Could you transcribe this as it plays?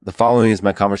The following is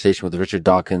my conversation with Richard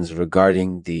Dawkins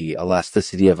regarding the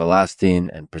elasticity of Elastin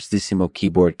and Prestissimo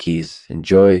keyboard keys.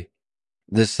 Enjoy.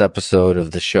 This episode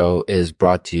of the show is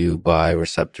brought to you by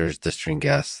Receptors Distring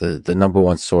Gas, the number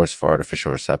one source for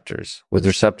artificial receptors. With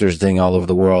receptors ding all over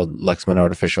the world, Lexman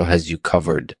Artificial has you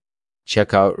covered.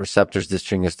 Check out Receptors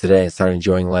Distring Gas today and start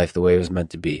enjoying life the way it was meant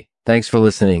to be. Thanks for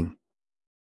listening.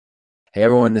 Hey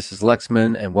everyone, this is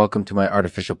Lexman and welcome to my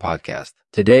artificial podcast.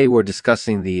 Today we're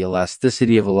discussing the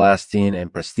elasticity of Elastin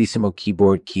and Prestissimo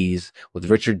keyboard keys with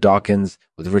Richard Dawkins.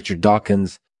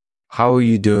 How are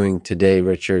you doing today,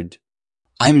 Richard?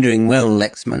 I'm doing well,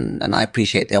 Lexman, and I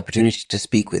appreciate the opportunity to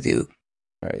speak with you.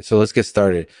 All right, so let's get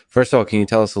started. First of all, can you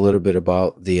tell us a little bit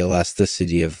about the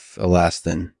elasticity of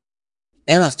elastin?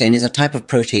 Elastin is a type of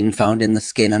protein found in the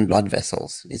skin and blood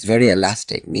vessels. It's very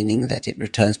elastic, meaning that it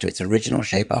returns to its original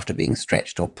shape after being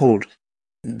stretched or pulled.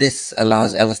 This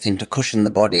allows elastin to cushion the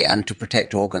body and to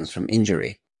protect organs from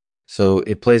injury. So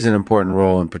it plays an important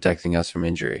role in protecting us from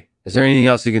injury. Is there anything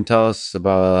else you can tell us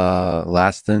about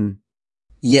elastin?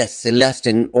 Yes,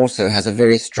 elastin also has a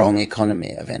very strong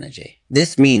economy of energy.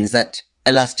 This means that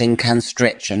elastin can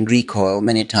stretch and recoil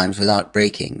many times without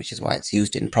breaking, which is why it's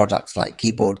used in products like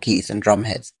keyboard keys and drum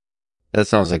heads. That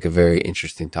sounds like a very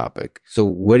interesting topic. So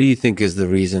what do you think is the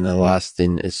reason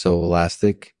elastin is so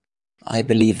elastic? I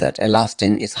believe that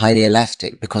elastin is highly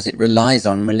elastic because it relies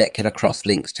on molecular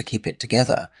cross-links to keep it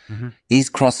together.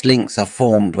 These cross-links are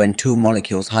formed when two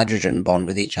molecules hydrogen bond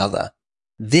with each other.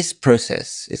 This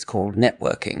process is called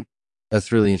networking.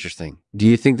 That's really interesting. Do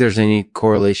you think there's any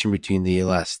correlation between the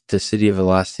elasticity of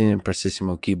Elastin and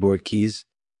Prestissimo keyboard keys?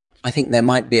 I think there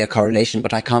might be a correlation,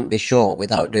 but I can't be sure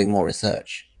without doing more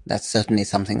research. That's certainly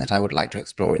something that I would like to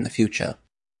explore in the future.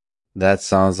 That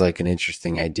sounds like an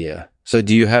interesting idea. So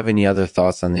do you have any other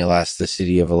thoughts on the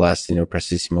elasticity of Elastin or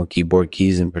Prestissimo keyboard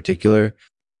keys in particular?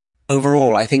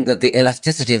 Overall, I think that the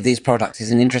elasticity of these products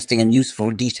is an interesting and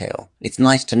useful detail. It's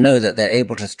nice to know that they're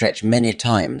able to stretch many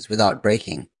times without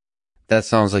breaking. That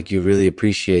sounds like you really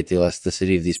appreciate the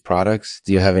elasticity of these products.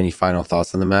 Do you have any final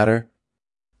thoughts on the matter?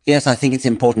 Yes, I think it's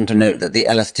important to note that the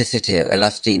elasticity of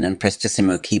Elastin and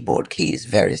Prestissimo keyboard keys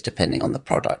varies depending on the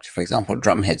product. For example,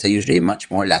 drum heads are usually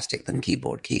much more elastic than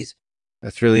keyboard keys.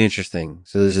 That's really interesting.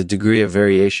 So there's a degree of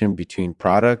variation between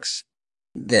products.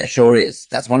 There sure is.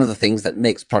 That's one of the things that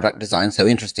makes product design so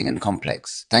interesting and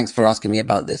complex. Thanks for asking me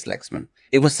about this, Lexman.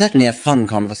 It was certainly a fun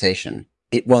conversation.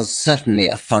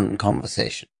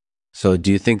 So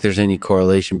do you think there's any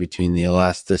correlation between the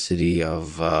elasticity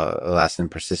of Elastin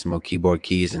and Prestissimo keyboard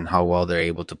keys and how well they're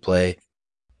able to play?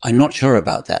 I'm not sure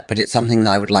about that, but it's something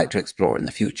that I would like to explore in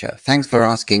the future. Thanks for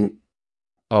asking.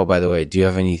 Oh, by the way, do you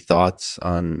have any thoughts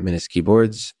on Minis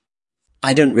keyboards?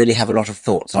 I don't really have a lot of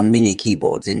thoughts on mini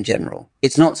keyboards in general.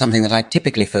 It's not something that I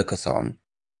typically focus on.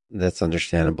 That's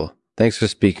understandable. Thanks for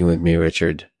speaking with me,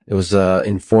 Richard. It was an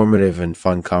informative and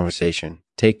fun conversation.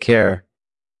 Take care.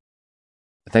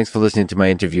 Thanks for listening to my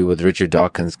interview with Richard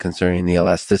Dawkins concerning the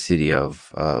elasticity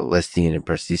of Elastin and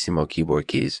Prestissimo keyboard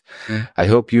keys. I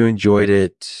hope you enjoyed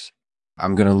it.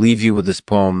 I'm going to leave you with this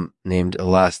poem named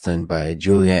Elastin by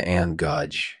Julia Ann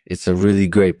Gudge. It's a really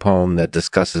great poem that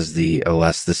discusses the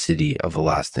elasticity of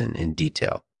elastin in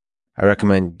detail. I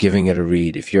recommend giving it a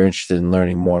read if you're interested in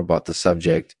learning more about the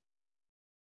subject.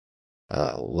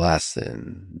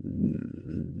 Elastin,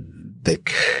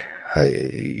 thick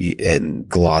and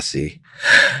glossy,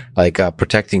 like a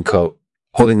protecting coat,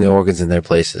 holding the organs in their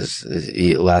places.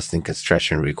 Elastin can stretch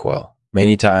and recoil.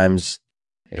 Many times,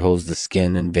 it holds the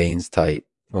skin and veins tight.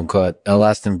 When cut,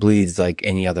 elastin bleeds like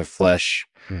any other flesh,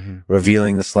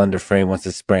 revealing the slender frame once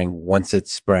it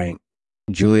sprang.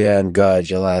 Julia and Gudge,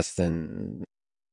 elastin,